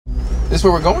This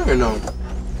where we're going or no?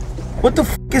 What the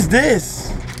f is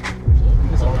this?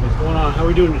 What's going on? How are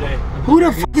we doing today? Who the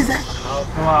f is that?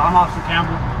 I'm Officer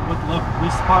Campbell with the local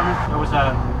police department. There was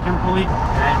a chemical leak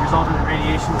and it resulted in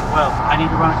radiation as well. I need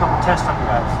to run a couple tests on you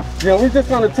guys. Yeah, we're just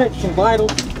trying to take some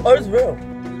vitals. Oh, it's real.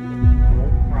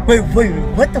 Wait,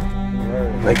 what the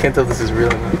f? I can't tell if this is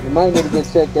real or not. You might need to get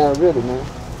checked out, really, man.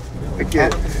 I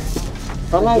can't.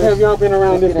 How long have y'all been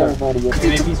around this guy?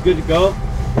 And if he's good to go,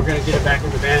 we're gonna get it back in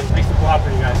the van. Thanks for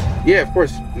cooperating, guys. Yeah, of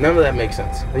course. None of that makes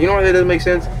sense. You know why that doesn't make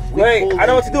sense? Wait, I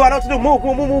know what to do. Move.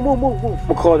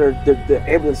 We'll call the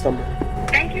ambulance number.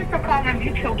 Thank you for calling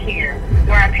Mutual Care,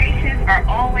 where our patients are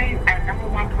always our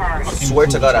 #1 priority. I swear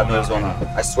to God I know what's going on.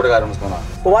 I swear to God I know what's going on.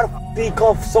 But why the f did he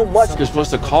cough so much? You're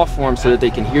supposed to cough for him so that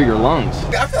they can hear your lungs.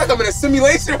 I feel like I'm in a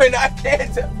simulation right now. I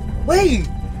can't tell. Wait.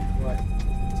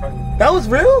 That was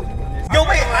real? Yo,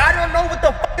 wait, I don't know what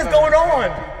the f is going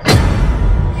on.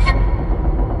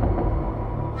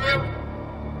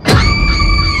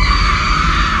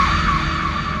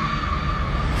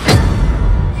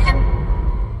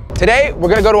 Today, we're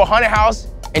gonna go to a haunted house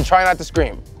and try not to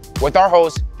scream with our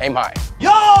host, Aim High.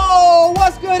 Yo,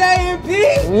 what's good, AMP?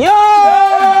 Yo!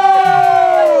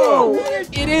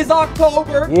 It is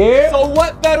October, Yeah. so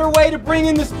what better way to bring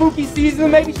in the spooky season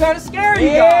than maybe trying to scare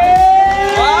you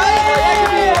guys?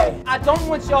 Right? I don't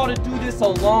want y'all to do this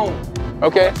alone.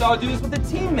 Okay. I want y'all to do this with a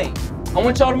teammate. I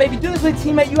want y'all to maybe do this with a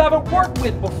teammate you haven't worked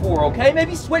with before, okay?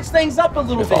 Maybe switch things up a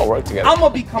little bit. all work together. I'm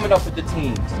gonna be coming up with the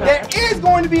teams. There is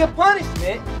going to be a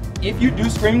punishment if you do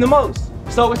scream the most.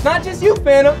 So it's not just you,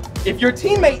 Fanum. If your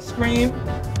teammates scream,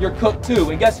 you're cooked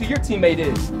too. And guess who your teammate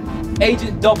is?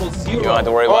 Agent 00. You don't have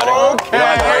to worry about it. Okay. You don't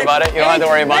have to worry about it. You don't have to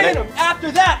worry about it. Fanum.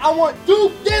 After that, I want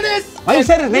Duke Dennis. Why you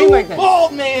said his name like that?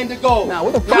 Bald man to go. Nah,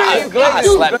 what the Nah, I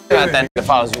slap that nigga if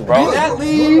I was you, bro. That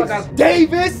leaves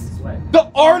Davis, the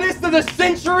artist of the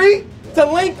century, to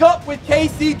link up with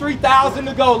KC 3000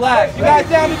 to go last. You guys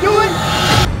down to do it?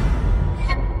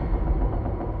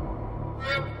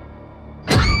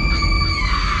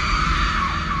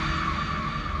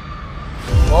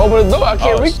 Open the door. I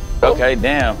can't reach. Okay,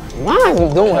 damn. What am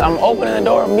I doing? I'm opening the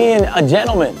door. Me and a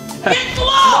gentleman. Get slow!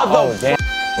 Oh, damn.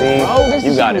 See,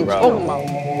 you got it, bro. I'm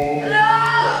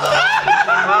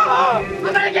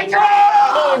gonna get your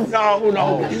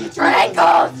No. Get your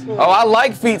ankles! Oh, I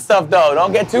like feet stuff though.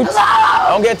 Don't get too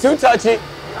touchy.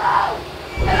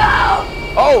 Hello!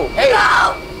 Oh, hey.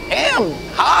 Hello! Damn.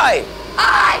 Hi.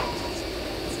 Hi!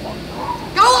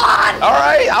 Go on! All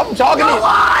right, I'm talking Go to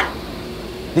on! you.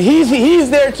 He's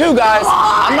there too, guys.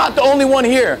 I'm not the only one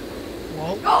here.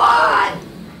 Go on!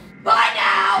 Bye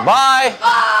now! Bye.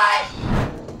 Bye!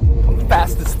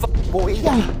 Fast as fuck, boy.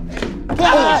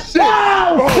 Oh, shit!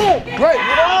 Oh, shit! Wait,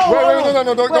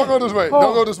 no, don't go this way.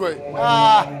 Don't go this way.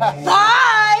 Hi!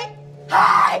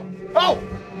 Hi! Oh!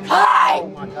 Hi! Oh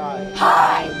my God.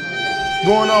 Hi! What's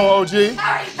going on, OG?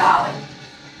 How are you going?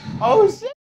 Oh,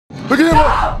 shit. Look at him!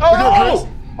 Look at him, Chris.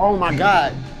 Oh, my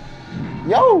God.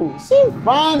 Yo, she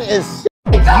fine as shit.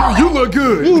 You look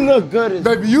good. You look good as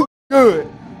Baby, you look good.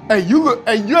 Hey, you got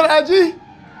an IG?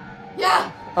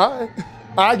 Yeah! All right.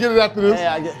 I'll get it after this. Hey,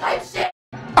 I get. Type shit!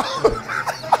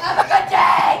 Have a good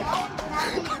day!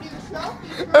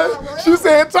 Hey, she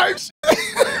said type shit.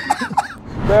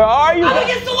 Where are you? I'm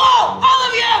against the wall! All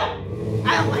of you! I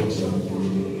don't like short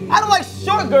girls. I don't like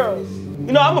short girls.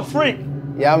 You know, I'm a freak.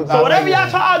 Yeah, So whatever y'all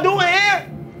try to do in here,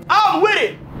 I'm with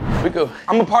it. We could.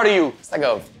 I'm a part of you. It's like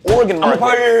a organ. I'm a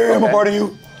part of you. I'm a part of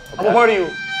you. I'm a part of you.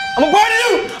 I'm a part of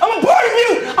you. I'm a part of you.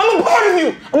 I'm a part of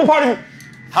you. I'm a part of you.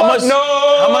 How much? No.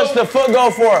 How much the foot go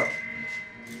for?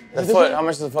 The foot. How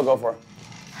much does the foot go for?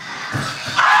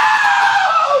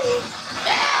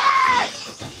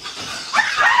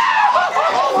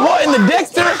 What in the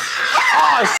Dexter?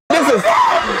 Oh, this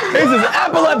is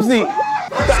epilepsy.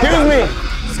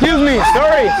 Excuse me.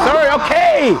 Sorry.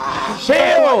 Okay.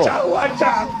 Chill. Watch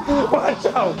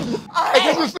out.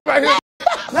 Hey, this is right here.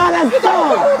 No,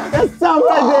 that's so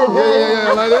right there,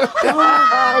 Yeah, like that. I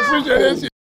appreciate that shit.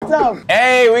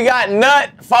 Hey, we got nut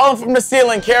falling from the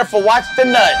ceiling. Careful, watch the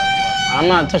nut. I'm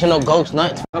not touching no ghost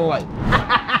nuts. I like.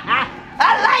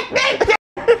 I like this shit!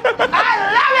 I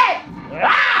love it!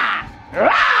 Rah!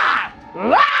 Rah!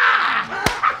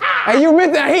 Rah! Hey, you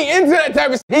meant that he into that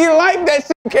type of shit. He like that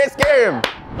shit. You can't scare him.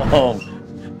 Oh,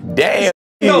 damn.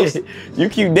 You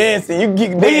keep dancing. You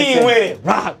keep dancing. Lean with it.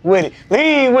 Rock with it.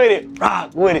 Lean with it.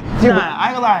 Rock with it. Nah, I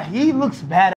ain't gonna lie. He looks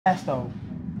badass though.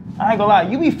 I ain't gonna lie.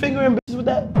 You be fingering bitches with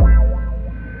that?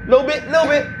 Little bit.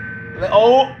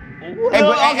 Oh.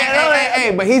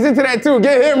 Hey, but he's into that too.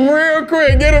 Get him real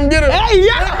quick. Get him. Hey,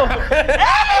 yo!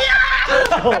 Hey,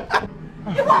 yo!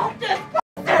 You want this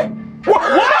pussy?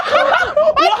 What?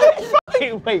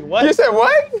 Wait, what? You said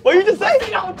what? What you just say?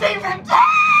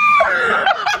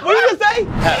 What you just say?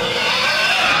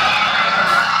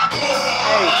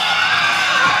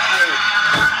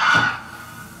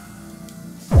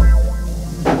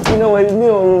 You know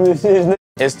what this is?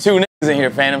 It's 2 niggas in here,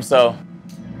 Fanum, so.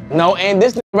 No, and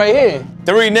this right here.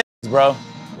 3 niggas, bro.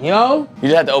 Yo. You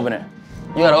just have to open it.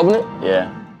 You gotta open it?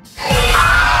 Yeah.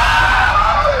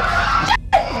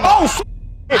 Oh, shit.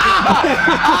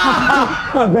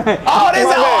 Oh, this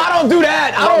is, I don't do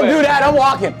that. I don't do that. I'm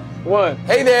walking. What?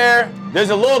 Hey there. There's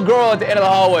a little girl at the end of the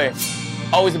hallway.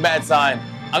 Always a bad sign.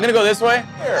 I'm gonna go this way.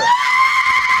 Here.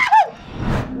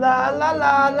 La la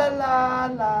la la la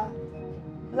la.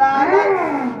 La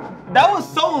la. That was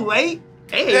so late.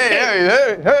 Hey.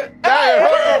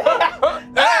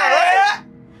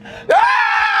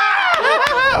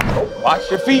 Watch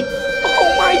your feet.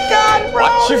 Oh my God, bro.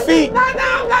 Watch your feet. No, I'm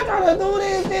not gonna do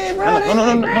this, man, bro.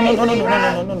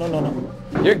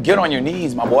 No. You're good on your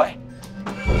knees, my boy.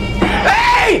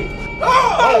 Hey!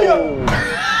 Oh.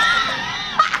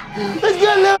 Let's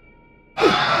go, little.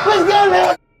 Let's go,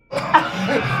 little.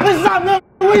 What's up, little?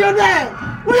 Where your dad?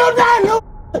 Where your dad, little?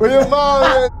 Where your mom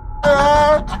at?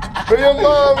 Where your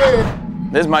mom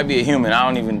at? This might be a human. I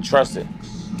don't even trust it.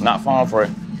 I'm not falling for it.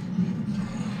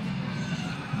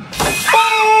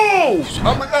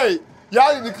 Hey,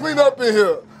 y'all need to clean up in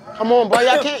here. Come on, bro.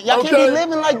 Y'all can't be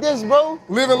living like this, bro.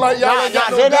 Living like y'all ain't got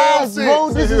no dead damn ass,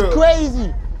 bro. sense This in is here.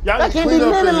 crazy. Y'all can't be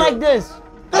living like this.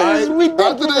 This is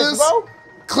ridiculous, After this, bro.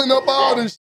 clean up all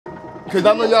this because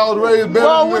I know y'all was raised better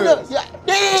Bro, than what this. the?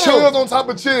 Damn. Chills on top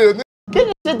of chills. Get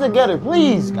this shit together,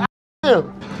 please.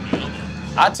 Damn.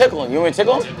 I tickle him. You want me to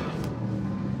tickle him?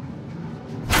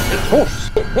 Oh,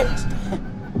 shit.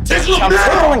 I'm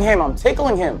tickling him. I'm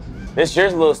tickling him. This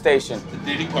yours little station. The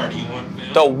Diddy party you want,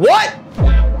 man. The what?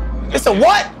 It's a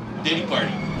what? Diddy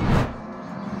party.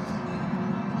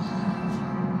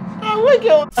 Oh, look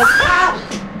at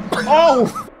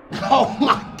oh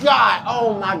my God.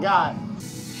 Oh my God.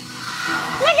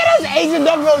 Look at this Asian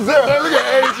 007. Look at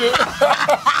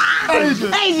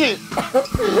Asian.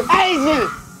 Asian.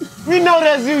 We know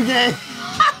that's you, gang.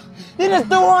 You just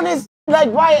threw on this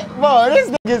like right, bro. This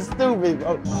nigga's stupid,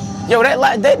 bro. Yo, that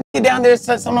nigga down there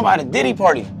said something about a Diddy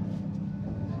party.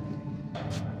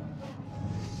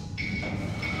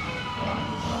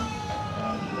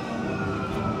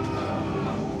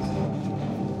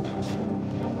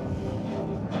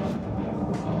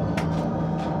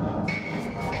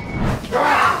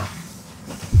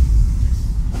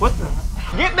 What the?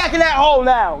 Get back in that hole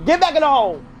now. Get back in the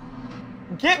hole.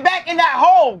 Get back in that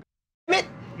hole. Make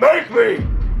me.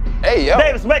 Hey, yo.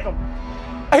 Davis, make him.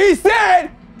 He said,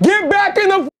 get back in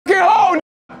the fucking hole.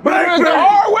 Make me. The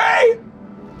hard way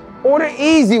or the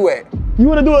easy way? You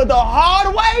want to do it the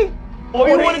hard way? Or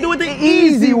you want to do it the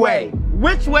easy way?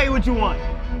 Which way would you want?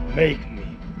 Make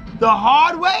me. The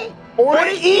hard way Or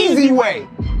the easy way?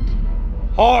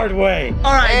 Hard way.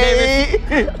 All right,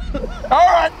 Davis. All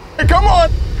right, come on.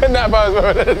 Not possible.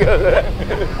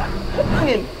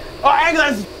 Oh,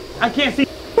 I can't see.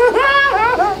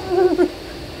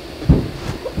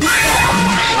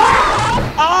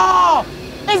 Oh,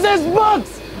 it's his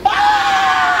books.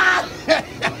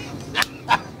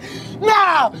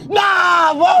 Nah,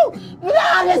 bro.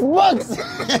 Nah, this books.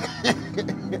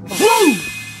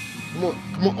 Come on.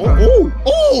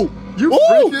 Oh. You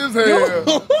freaky as hell.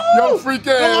 Yo, freak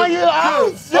ass. Come on, you.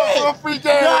 Oh, shit. Yo, freak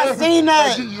ass. Yo, I seen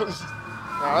that.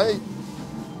 All right.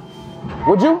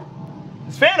 Would you?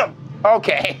 It's Fanum.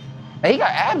 Okay. Hey, he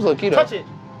got abs, look, you know. Touch it.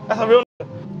 That's a real.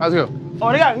 Let's go. Oh,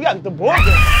 he got the board.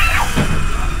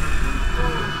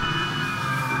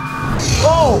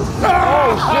 Oh shit.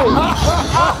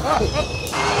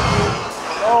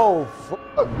 Oh,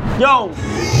 fuck. Yo.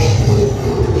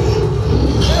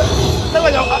 That's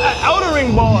like an outer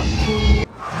ring bar.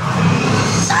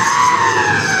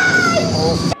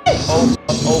 Oh,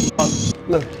 fuck.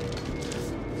 Look.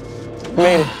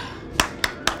 Made it.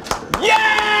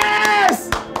 Yes!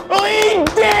 We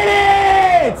did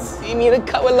it! You need to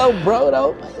cut with little bro,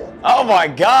 though. Oh my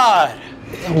God.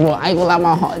 Well, I ain't gonna let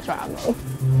my heart try, bro.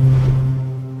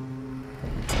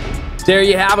 There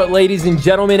you have it, ladies and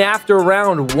gentlemen. After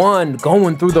round 1,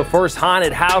 going through the first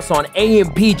haunted house on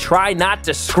AMP Try Not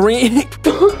to Scream.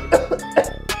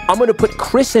 I'm gonna put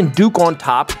Chris and Duke on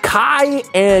top, Kai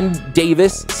and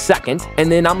Davis second,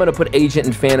 and then I'm gonna put Agent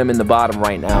and Fanum in the bottom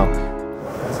right now.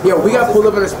 Yo, we got pulled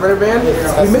up in a Sprinter van.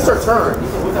 We missed our turn.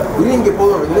 We didn't get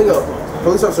pulled over. The nigga,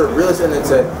 police officer reeled us in and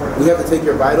said, we have to take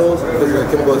your vitals because of the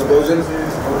chemical explosions.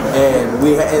 And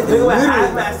we had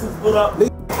Hazmat suits pulled up.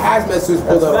 hazmat suits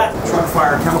pulled up. Truck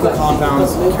fire, chemical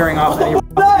compounds, carrying off any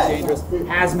dangerous.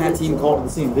 Hazmat team called to the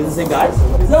scene. These the same guys?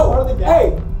 Yo,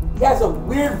 hey, he has a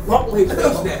weird bump like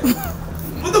this.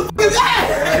 What the f is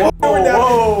that?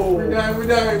 Whoa. We're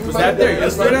done. Was that there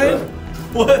yesterday?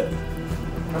 What?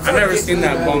 I've never seen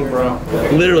that bunk, bro.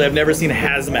 Literally, I've never seen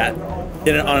hazmat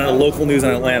on a local news in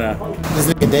Atlanta. This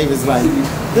nigga Davis like,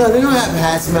 no, they don't have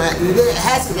hazmat.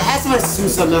 Hazmat's do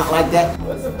something out like that.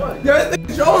 Yo, that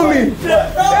thing's showing me.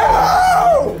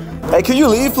 Hey, can you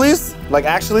leave, please? Like,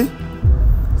 actually?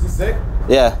 Is he sick?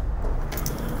 Yeah.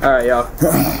 All right, y'all.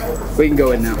 We can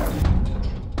go in now.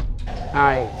 All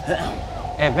right.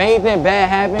 If anything bad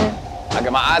happens, Okay,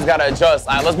 my eyes gotta adjust.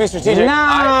 All right, let's be strategic. Nah.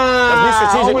 All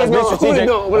right, let's be strategic.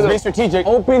 Let's be strategic.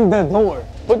 Open the door.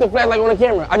 Put the flashlight on the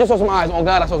camera. I just saw some eyes. Oh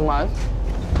God, I saw some eyes.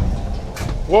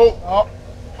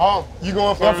 Whoa, you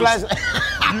going first.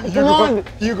 Come on.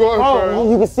 You going first.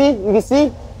 You can see? You can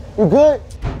see? You good?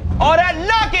 All that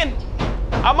knocking!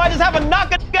 I might just have a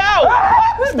knock and go!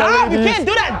 Stop! You can't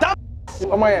do that, dumb.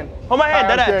 Hold my hand. Hold my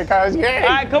hand, that. Kyle, All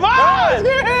right, come on!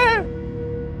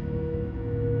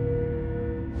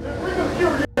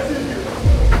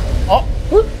 Oh,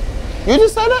 you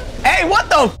just said that? Hey, what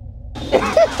the?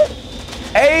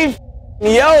 Hey,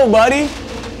 yo, buddy.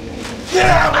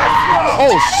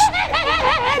 Oh,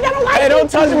 hey, don't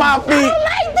touch my feet.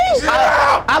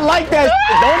 I like that.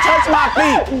 Don't touch my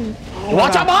feet.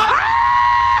 Watch out, boy.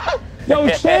 Yo,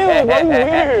 chill, bro. You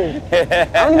weird. I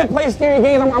don't even play scary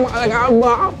games.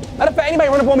 Matter of fact, anybody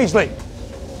run up on me straight.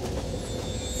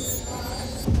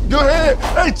 Go ahead.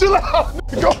 Hey, chill out.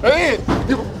 Go ahead.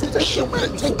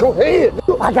 Go ahead.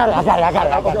 I got it.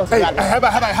 Hey, how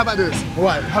about this?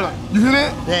 What? Hold on. You hear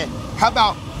that? Yeah. How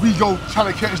about we go try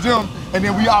to catch them and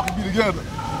then we all can be together?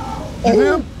 You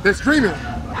hear them? They're screaming.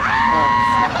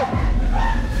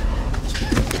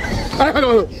 Hold on.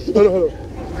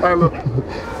 All right, look.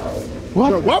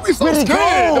 What? Why are we so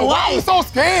scared? Why are we so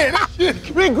scared?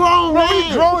 We grown, man.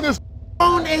 We grown as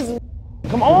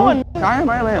Come on! I am.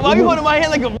 Why are you holding my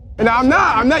hand like a... No, I'm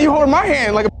not. You holding my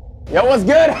hand like a... Yo, what's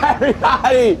good,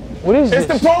 everybody? What is this?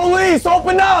 It's the police.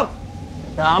 Open up.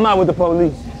 Nah, I'm not with the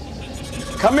police.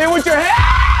 Come in with your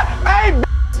hand. Hey,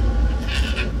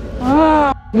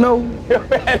 no.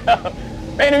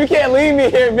 Man, you can't leave me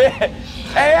here, man.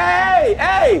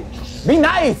 Hey. Be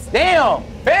nice. Damn.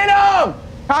 Fanum.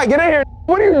 Kai, get in here.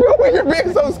 What are you doing? You're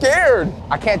being so scared.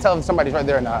 I can't tell if somebody's right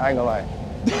there or not. I ain't gonna lie.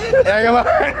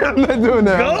 I'm not doing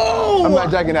that. Go! I'm not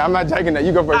jacking that.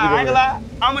 You go first. I ain't gonna lie.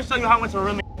 I'm gonna show you how much a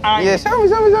really... Yeah, show me.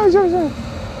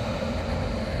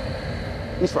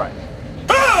 He's right.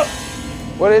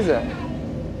 What is that?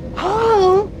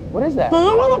 What is that? I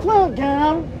wanna play a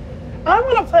game. I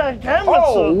wanna play a game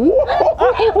with you. I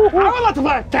want to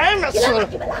play a game with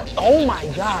you. Oh my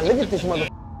God, look at this motherfucker.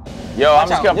 Yo, I'm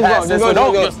just gonna pass this.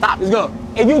 Don't stop. Let's go.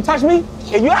 If you touch me,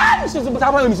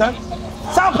 stop playing with me, son.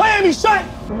 Stop playing with me, son.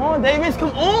 Come on, Davis.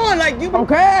 Come on, like you.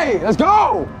 Okay, let's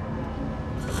go.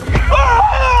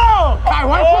 Oh! Right,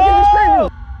 why the fuck are you screaming?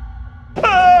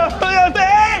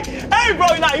 Hey, bro,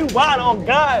 you wild on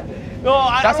God. No,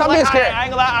 That's how being scared. I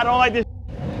ain't gonna lie, I don't like this.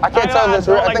 I can't tell this.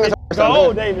 I think it's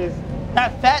Go, Davis.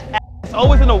 That fat ass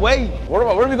always in the way. Where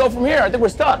do we go from here? I think we're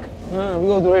stuck. We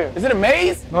go through here. Is it a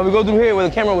maze? No, we go through here where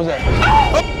the camera was at.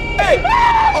 Hey!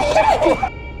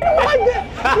 Like that.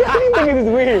 You think this is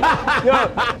weird. Yo.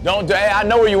 Don't do it. Hey, I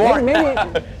know where you are.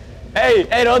 Hey,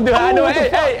 don't do it. I know.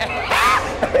 Hey.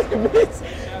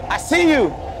 I see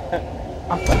you.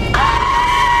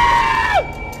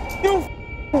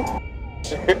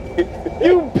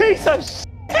 You piece of shit.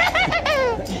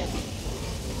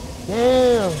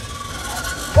 Damn.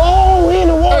 Oh, we in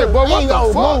the water. Hey, but what the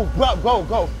fuck? Move,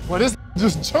 go. Well, this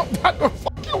just jumped out the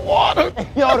fucking water.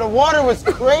 Yo, the water was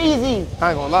crazy.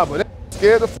 I ain't gonna lie, but that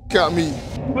scared the fuck out of me.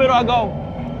 Where do I go?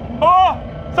 Oh,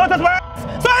 someone touched my ass.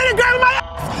 Somebody grabbed my ass.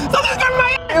 Somebody's grabbing my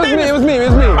ass. It was me.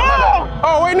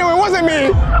 Oh, wait, no, it wasn't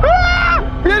me.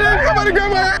 Somebody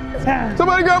grabbed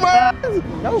my ass.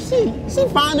 Yo, she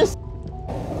fine as.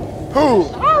 Who?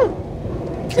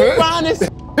 She fine as.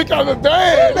 He got a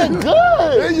bag. You look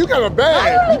good. Yeah, you got a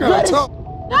bag. You got a top.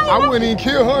 I wouldn't even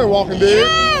kill her in Walking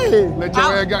Dead. Let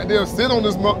your ass goddamn sit on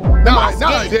this mother. Not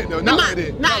like that, though. Not like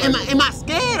that. Am I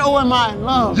scared or am I in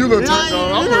love? You look turned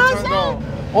on. I'm gonna turn on.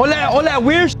 All that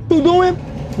weird shit you doing,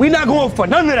 we not going for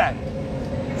none of that.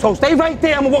 So stay right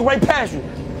there, I'm gonna walk right past you.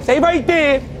 Stay right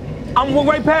there, I'm gonna walk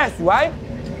right past you, right?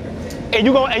 And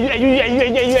you gonna,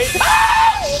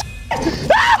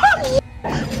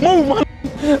 move, man.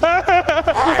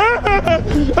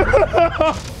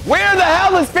 Where the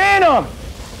hell is Fanum?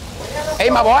 Hey,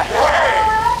 my boy.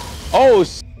 Oh,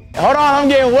 hold on, I'm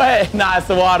getting wet. Nah, it's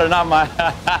the water, not my.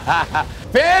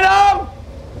 Fanum!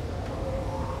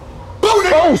 Boo,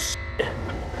 nigga. Oh, shit.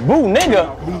 Boo, nigga.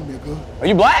 Boo, nigga. Are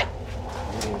you black?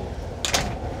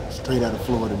 Straight out of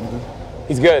Florida, nigga.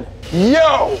 He's good.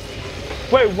 Yo!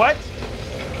 Wait, what?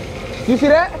 You see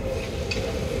that?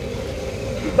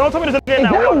 Don't tell me there's a Is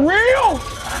that real?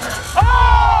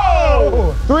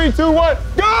 Oh! 3, 2, 1,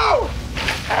 go!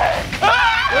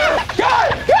 God!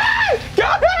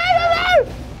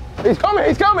 He's coming,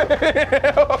 he's coming! Oh,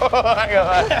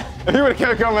 he would've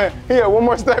kept coming. He had one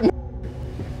more step. Boo,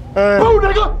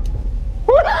 nigga!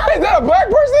 Is that a black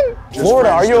person?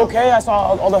 Florida, are you okay? I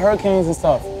saw all the hurricanes and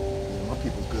stuff. My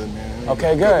people's good, man.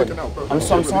 Okay, good. I'm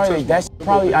sorry. That's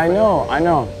probably, I know.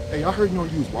 Hey, I heard you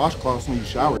don't use washcloths when you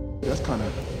shower. That's kind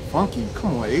of funky.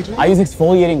 Come on, Adrian. I use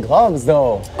exfoliating gloves,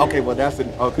 though. Okay, well, that's it.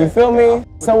 Okay. You feel me?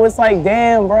 So it's like,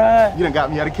 damn, bruh. You done got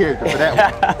me out of character for that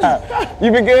one.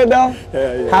 You been good, though?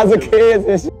 Yeah. How's the kids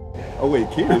and shit? Oh, wait,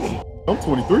 kids? I'm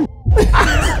 23.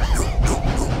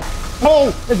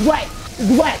 Oh, it's wet.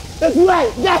 It's wet. It's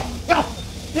wet. Yeah.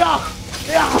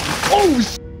 Oh,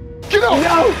 get out.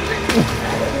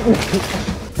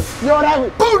 Yo, that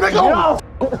was... Boo, nigga.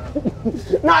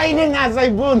 No, he did not say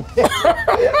boo. All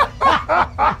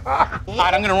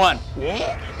right, I'm gonna run.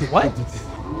 What?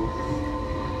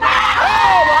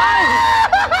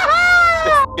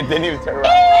 It didn't even turn around.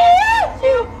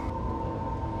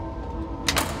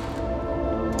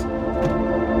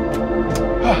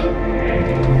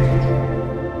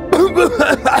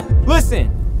 Listen,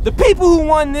 the people who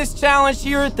won this challenge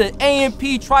here at the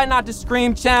A&P Try Not to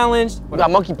Scream Challenge. We got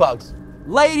monkeypox.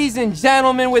 Ladies and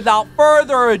gentlemen, without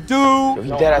further ado. He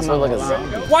dead ass look like a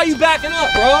zombie. Why you backing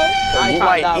up, bro? He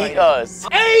might eat us.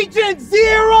 Agent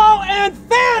Zero and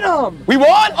Fanum. We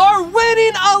won? Are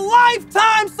winning a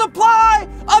lifetime supply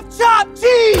of chopped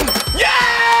cheese.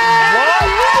 Yeah!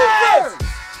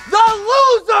 The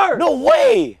loser! No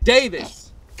way!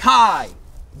 Davis, Kai,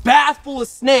 bath full of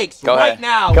snakes Go right ahead.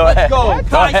 now. Go Let's ahead. go. Go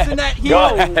Kai ahead. Cenat Go here.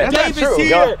 ahead. That's not Davis true. here.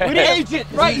 Go ahead. With the agent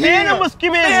right here. Fanum was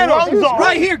giving his Fanum, lungs off.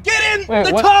 right here. Get in Wait,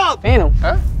 the what? tub. Fanum.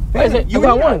 Huh? What is it? You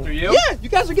got one. Yeah, you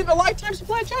guys are getting a lifetime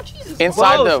supply of chopped cheeses.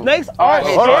 Inside Whoa, them. snakes All right,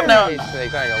 are hold on now. I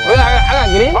serious. gotta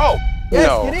get in? Oh, Yes,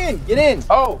 no. get in.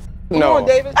 Oh, Come no. on,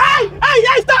 Davis. Hey,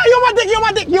 stop. You're my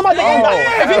dick.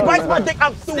 If he bites my dick,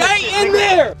 I'm through. Stay in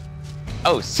there.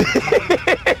 Oh, shit.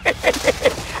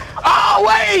 Oh,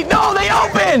 wait, no, they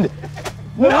opened.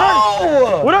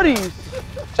 No. What are these?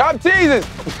 Chopped cheeses.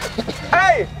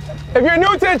 Hey, if you're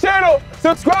new to the channel,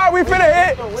 subscribe. We finna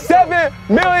hit 7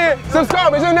 million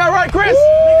subscribers. Isn't that right, Chris?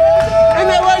 Isn't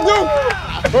that right,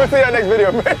 dude? We'll see that next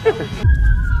video, man.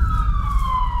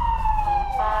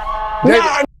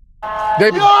 David.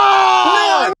 David.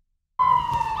 No!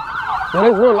 That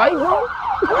is real light, bro?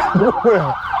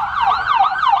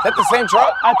 Is that the same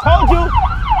truck? I told you.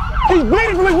 He's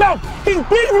bleeding from his mouth. He's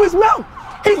bleeding from his mouth.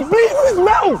 He's bleeding from his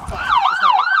mouth.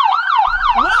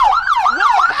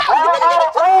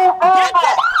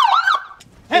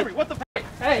 Henry, what the f?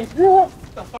 Hey.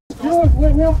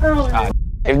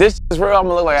 If this is real, I'm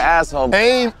gonna look like an asshole.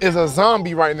 AIM is a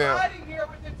zombie right now.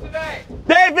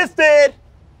 Davis did.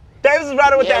 Davis is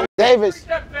riding with that. Davis.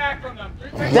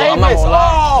 Davis.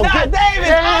 Oh, God, Davis.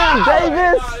 Damn,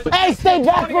 Davis. Hey, stay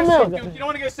back from him. You don't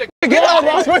want to get sick. Get out of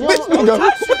here.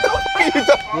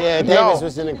 Yeah, Davis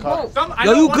was in the car.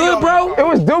 Yo, you good, bro? It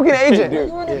was Duke and Agent.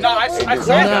 No, I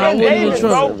Agent Davis,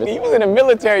 bro. He was in the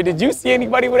military. Did you see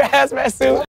anybody with a hazmat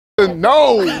suit?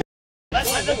 No. Let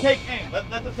them take aim. Let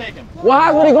them take him. What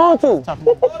house are they going to?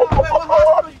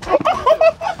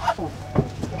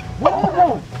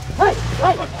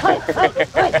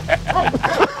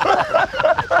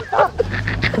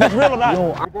 Is this real or not?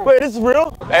 Wait, this is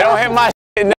real? They don't hit my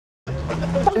shit. Is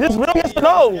this real? Yes or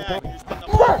no?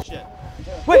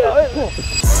 Wait.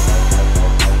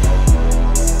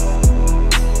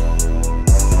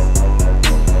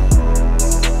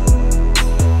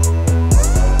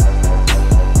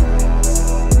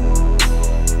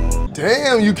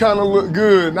 Damn, you kind of look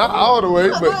good. Not all the way,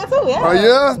 but oh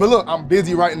yeah. But look, I'm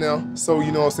busy right now, so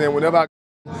you know what I'm saying. Whenever I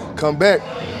come back,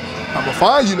 I'ma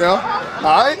find you now.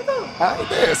 All right,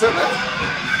 there. So,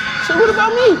 shit, what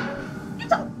about me?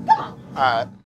 All right.